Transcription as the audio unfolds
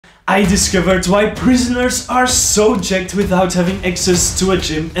I discovered why prisoners are so jacked without having access to a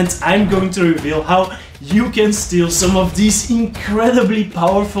gym, and I'm going to reveal how you can steal some of these incredibly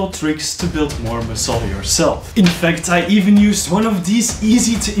powerful tricks to build more muscle yourself. In fact, I even used one of these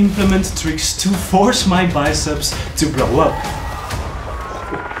easy to implement tricks to force my biceps to blow up.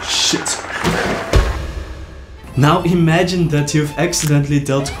 Oh, shit. Now imagine that you've accidentally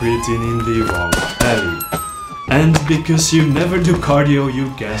dealt creatine in the wrong alley. And because you never do cardio,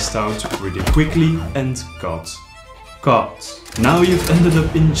 you gassed out pretty quickly and got caught. Now you've ended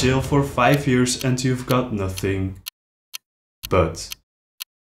up in jail for 5 years and you've got nothing but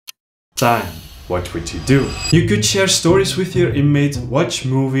time. What would you do? You could share stories with your inmate, watch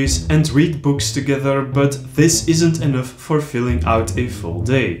movies and read books together, but this isn't enough for filling out a full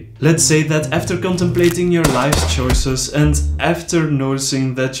day. Let's say that after contemplating your life's choices and after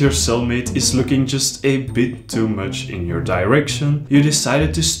noticing that your cellmate is looking just a bit too much in your direction, you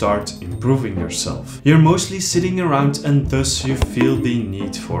decided to start improving yourself. You're mostly sitting around and thus you feel the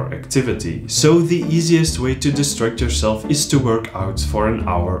need for activity. So the easiest way to distract yourself is to work out for an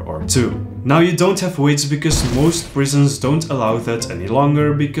hour or two. Now you don't have weights because most prisons don't allow that any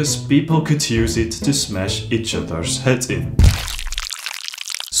longer because people could use it to smash each other's head in.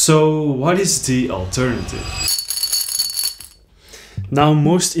 So what is the alternative? Now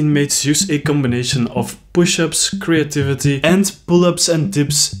most inmates use a combination of push-ups, creativity and pull-ups and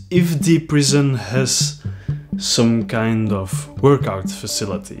dips if the prison has some kind of workout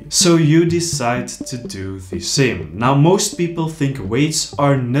facility. So you decide to do the same. Now most people think weights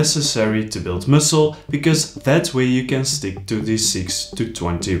are necessary to build muscle because that way you can stick to the 6 to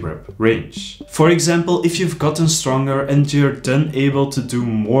 20 rep range. For example, if you've gotten stronger and you're then able to do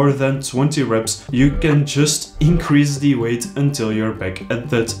more than 20 reps, you can just increase the weight until you're back at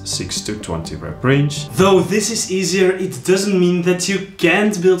that 6 to 20 rep range. Though this is easier, it doesn't mean that you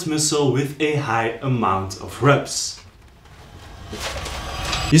can't build muscle with a high amount of reps.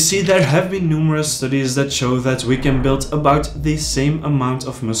 You see, there have been numerous studies that show that we can build about the same amount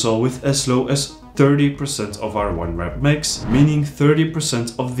of muscle with as low as 30% of our 1 rep max, meaning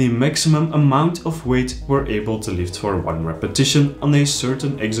 30% of the maximum amount of weight we're able to lift for 1 repetition on a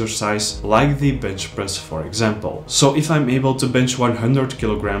certain exercise like the bench press, for example. So if I'm able to bench 100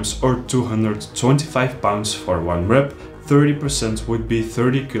 kilograms or 225 pounds for 1 rep, 30% would be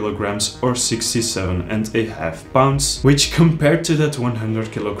 30 kilograms or 67.5 pounds, which compared to that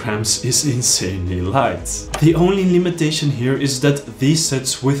 100 kilograms is insanely light. The only limitation here is that these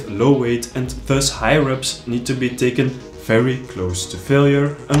sets with low weight and thus high reps need to be taken very close to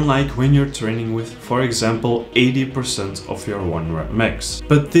failure, unlike when you're training with, for example, 80% of your 1 rep max.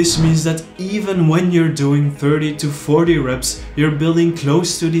 But this means that even when you're doing 30 to 40 reps, you're building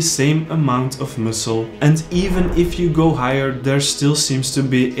close to the same amount of muscle, and even if you go higher, there still seems to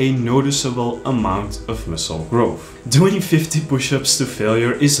be a noticeable amount of muscle growth. Doing 50 push-ups to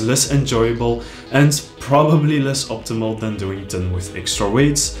failure is less enjoyable and probably less optimal than doing 10 with extra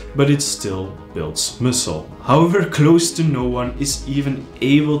weights, but it still builds muscle. However, close to no one is even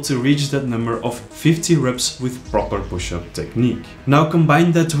able to reach that number of 50 reps with proper push-up technique. Now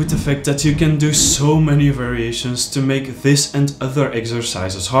combine that with the fact that you can do so many variations to make this and other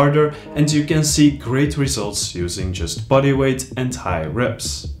exercises harder, and you can see great results using just body weight and high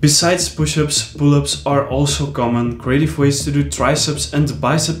reps. Besides push-ups, pull-ups are also common creative ways to do triceps and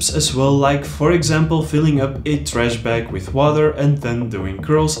biceps as well, like for example filling up a trash bag with water and then doing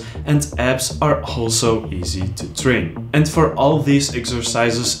curls, and abs are also easy to train. And for all these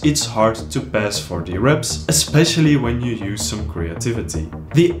exercises it's hard to pass for the reps, especially when you use some creativity.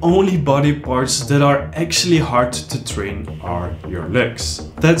 The only body parts that are actually hard to train are your legs.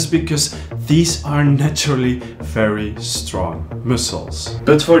 That's because these are naturally very strong muscles.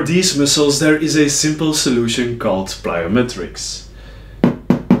 But for these muscles there is a simple solution called plyometrics.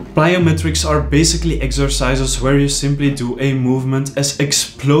 Plyometrics are basically exercises where you simply do a movement as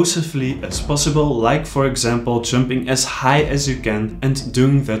explosively as possible, like for example jumping as high as you can and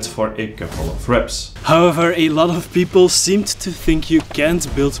doing that for a couple of reps. However, a lot of people seem to think you can't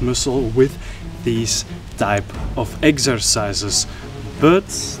build muscle with these type of exercises, but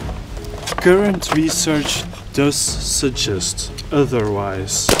current research does suggest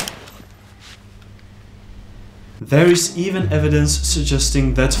otherwise. There is even evidence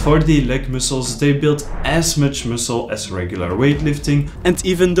suggesting that for the leg muscles they build as much muscle as regular weightlifting, and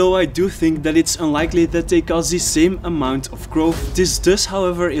even though I do think that it's unlikely that they cause the same amount of growth, this does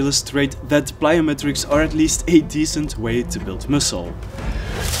however illustrate that plyometrics are at least a decent way to build muscle.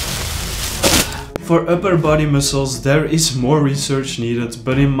 for upper body muscles there is more research needed,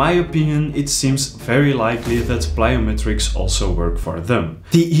 but in my opinion it seems very likely that plyometrics also work for them.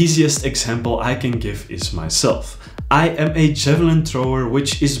 The easiest example I can give is myself. I am a javelin thrower,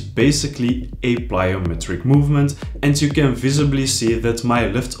 which is basically a plyometric movement, and you can visibly see that my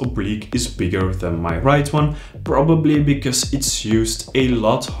left oblique is bigger than my right one, probably because it's used a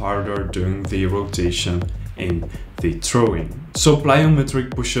lot harder during the rotation in the throwing. So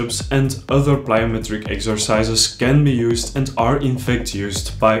plyometric push-ups and other plyometric exercises can be used and are in fact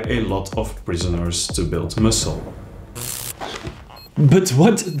used by a lot of prisoners to build muscle. But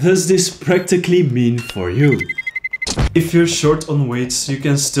what does this practically mean for you? If you're short on weights, you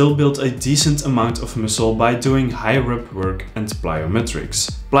can still build a decent amount of muscle by doing high rep work and plyometrics.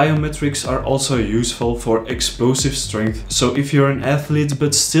 Plyometrics are also useful for explosive strength, so if you're an athlete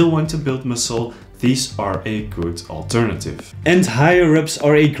but still want to build muscle, these are a good alternative. And higher reps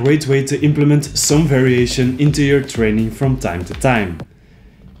are a great way to implement some variation into your training from time to time.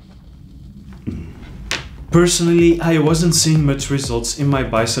 Personally, I wasn't seeing much results in my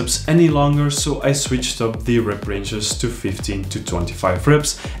biceps any longer, so I switched up the rep ranges to 15 to 25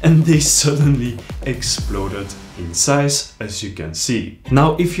 reps, and they suddenly exploded in size, as you can see.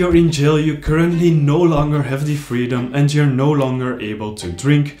 Now, if you're in jail, you currently no longer have the freedom and you're no longer able to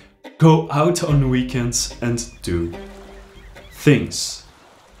drink, go out on weekends and do things.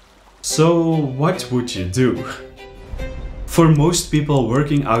 So what would you do? For most people,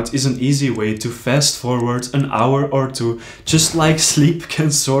 working out is an easy way to fast forward an hour or two, just like sleep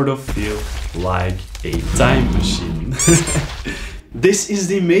can sort of feel like a time machine. This is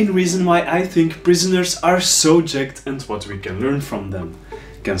the main reason why I think prisoners are so jacked and what we can learn from them.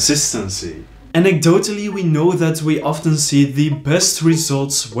 Consistency. Anecdotally, we know that we often see the best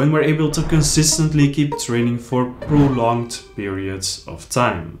results when we're able to consistently keep training for prolonged periods of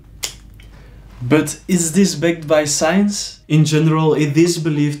time. But is this backed by science? In general, it is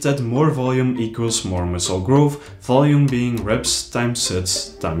believed that more volume equals more muscle growth, volume being reps times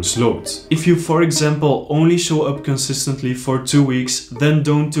sets times load. If you, for example, only show up consistently for 2 weeks, then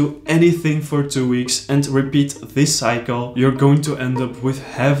don't do anything for 2 weeks and repeat this cycle, you're going to end up with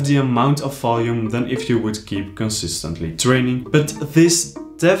half the amount of volume than if you would keep consistently training. But this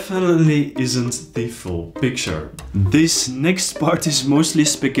definitely isn't the full picture. This next part is mostly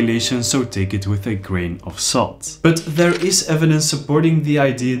speculation, so take it with a grain of salt. But there is evidence supporting the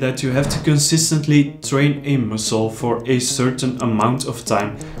idea that you have to consistently train a muscle for a certain amount of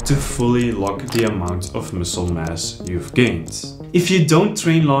time to fully lock the amount of muscle mass you've gained. If you don't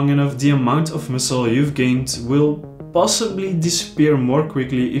train long enough, the amount of muscle you've gained will possibly disappear more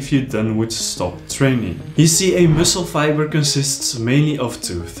quickly if you then would stop training. You see, a muscle fiber consists mainly of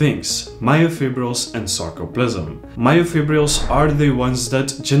two things: myofibrils and sarcoplasm. Myofibrils are the ones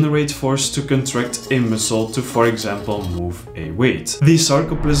that generate force to contract a muscle to, for example, move a weight. The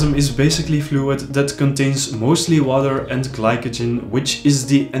sarcoplasm is basically fluid that contains mostly water and glycogen, which is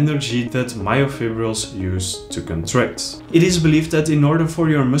the energy that myofibrils use to contract. It is believed that in order for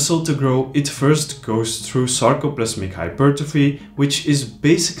your muscle to grow, it first goes through sarcoplasmic hypertrophy, which is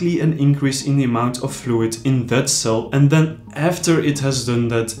basically an increase in the amount of fluid in that cell, and then after it has done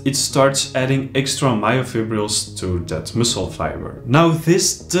that, it starts adding extra myofibrils to that muscle fiber. Now,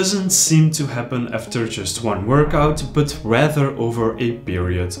 this doesn't seem to happen after just one workout, but rather over a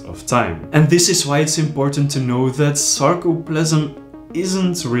period of time. And this is why it's important to know that sarcoplasm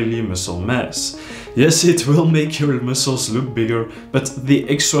isn't really muscle mass. Yes, it will make your muscles look bigger, but the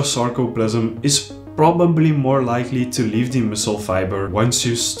extra sarcoplasm is probably more likely to leave the muscle fiber once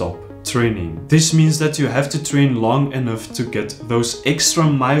you stop training. This means that you have to train long enough to get those extra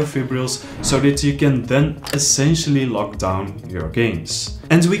myofibrils so that you can then essentially lock down your gains.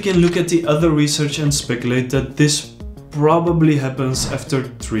 And we can look at the other research and speculate that this probably happens after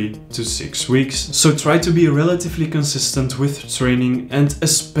 3 to 6 weeks. So try to be relatively consistent with training and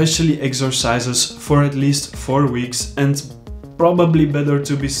especially exercises for at least 4 weeks, and probably better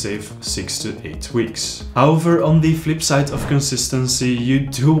to be safe 6 to 8 weeks. However, on the flip side of consistency, you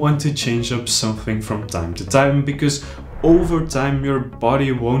do want to change up something from time to time, because over time your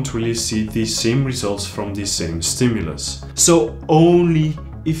body won't really see the same results from the same stimulus. So only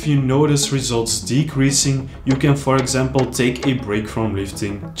if you notice results decreasing, you can, for example, take a break from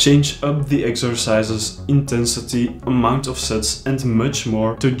lifting, change up the exercises, intensity, amount of sets, and much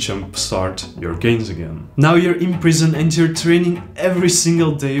more to jumpstart your gains again. Now you're in prison and you're training every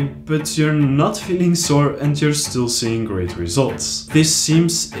single day, but you're not feeling sore and you're still seeing great results. This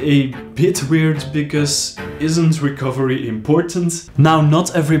seems a bit weird, because isn't recovery important? Now,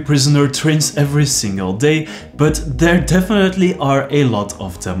 not every prisoner trains every single day, but there definitely are a lot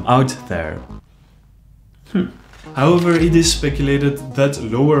of them out there. However, it is speculated that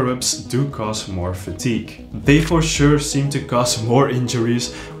lower reps do cause more fatigue. They for sure seem to cause more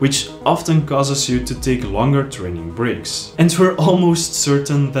injuries, which often causes you to take longer training breaks. And we're almost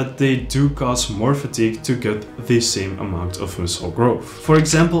certain that they do cause more fatigue to get the same amount of muscle growth. For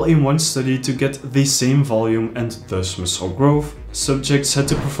example, in one study, to get the same volume and thus muscle growth, subjects had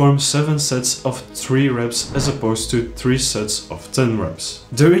to perform 7 sets of 3 reps as opposed to 3 sets of 10 reps.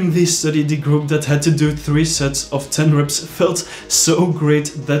 During this study, the group that had to do 3 sets of 10 reps felt so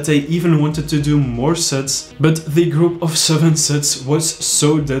great that they even wanted to do more sets, but the group of 7 sets was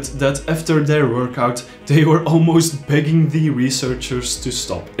so dead that after their workout they were almost begging the researchers to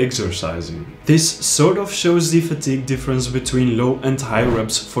stop exercising. This sort of shows the fatigue difference between low and high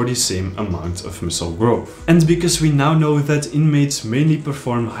reps for the same amount of muscle growth. And because we now know that inmates mainly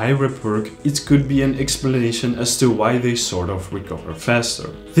perform high rep work, it could be an explanation as to why they sort of recover faster.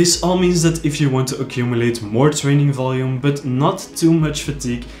 This all means that if you want to accumulate more training volume but not too much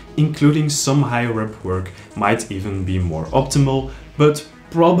fatigue, including some high rep work might even be more optimal, but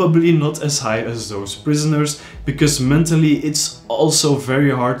probably not as high as those prisoners, because mentally it's also very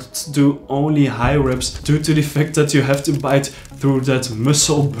hard to do only high reps due to the fact that you have to bite through that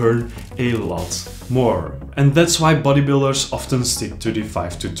muscle burn a lot more. And that's why bodybuilders often stick to the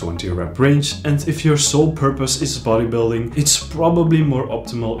 5 to 20 rep range, and if your sole purpose is bodybuilding, it's probably more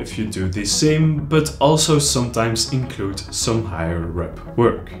optimal if you do the same, but also sometimes include some higher rep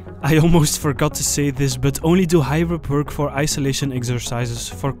work. I almost forgot to say this, but only do high rep work for isolation exercises.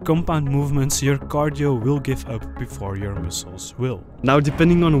 For compound movements, your cardio will give up before your muscles will. Now,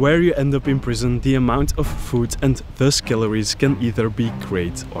 depending on where you end up in prison, the amount of food and thus calories can either be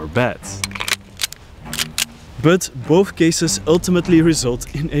great or bad. But both cases ultimately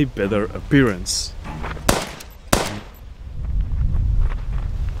result in a better appearance.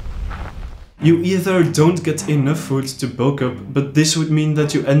 You either don't get enough food to bulk up, but this would mean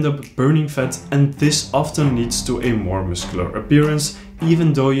that you end up burning fat, and this often leads to a more muscular appearance,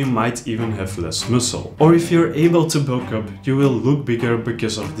 even though you might even have less muscle. Or if you're able to bulk up, you will look bigger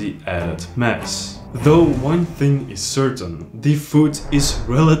because of the added mass. Though one thing is certain, the food is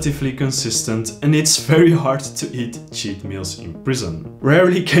relatively consistent and it's very hard to eat cheat meals in prison.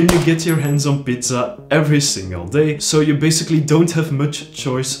 Rarely can you get your hands on pizza every single day, so you basically don't have much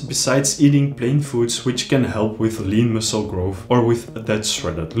choice besides eating plain foods which can help with lean muscle growth or with that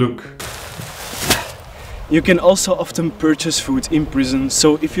shredded look. You can also often purchase food in prison,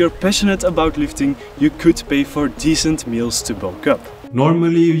 so if you're passionate about lifting, you could pay for decent meals to bulk up.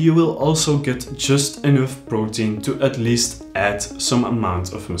 Normally, you will also get just enough protein to at least add some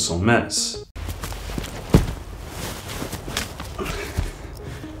amount of muscle mass.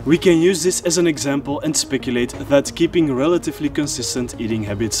 We can use this as an example and speculate that keeping relatively consistent eating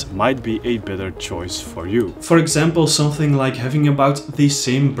habits might be a better choice for you. For example, something like having about the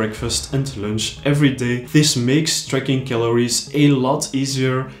same breakfast and lunch every day. This makes tracking calories a lot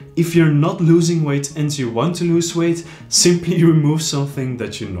easier. If you're not losing weight and you want to lose weight, simply remove something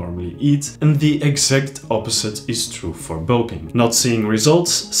that you normally eat, and the exact opposite is true for bulking. Not seeing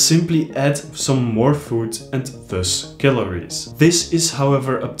results, simply add some more food and thus calories. This is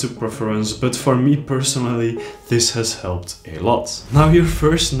however up to preference, but for me personally, this has helped a lot. Now, your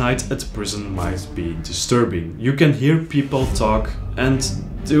first night at prison might be disturbing. You can hear people talk and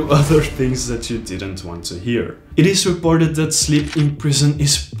do other things that you didn't want to hear. It is reported that sleep in prison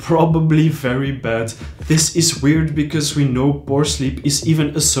is probably very bad. This is weird because we know poor sleep is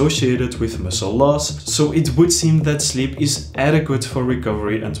even associated with muscle loss, so it would seem that sleep is adequate for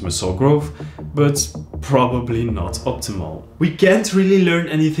recovery and muscle growth, but probably not optimal. We can't really learn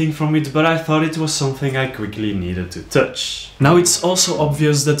anything from it, but I thought it was something I quickly needed to touch. Now, it's also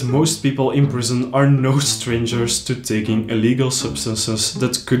obvious that most people in prison are no strangers to taking illegal substances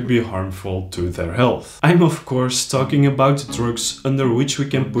that could be harmful to their health. I'm of course talking about drugs under which we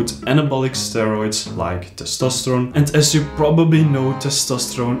can put anabolic steroids like testosterone, and as you probably know,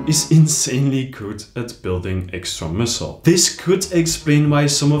 testosterone is insanely good at building extra muscle. This could explain why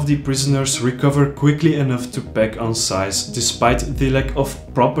some of the prisoners recover quickly enough to pack on size despite the lack of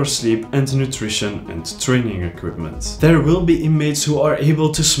proper sleep and nutrition and training equipment. There will be inmates who are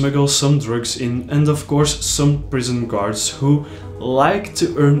able to smuggle some drugs in, and of course some prison guards who like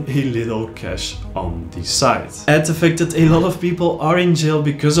to earn a little cash on the side. Add the fact that a lot of people are in jail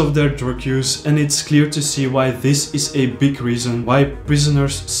because of their drug use, and it's clear to see why this is a big reason why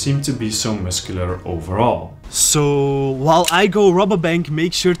prisoners seem to be so muscular overall. So, while I go rob a bank,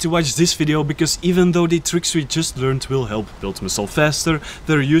 make sure to watch this video, because even though the tricks we just learned will help build muscle faster,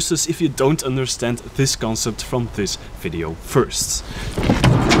 they're useless if you don't understand this concept from this video first.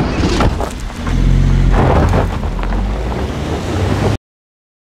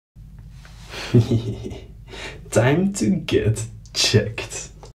 Time to get checked.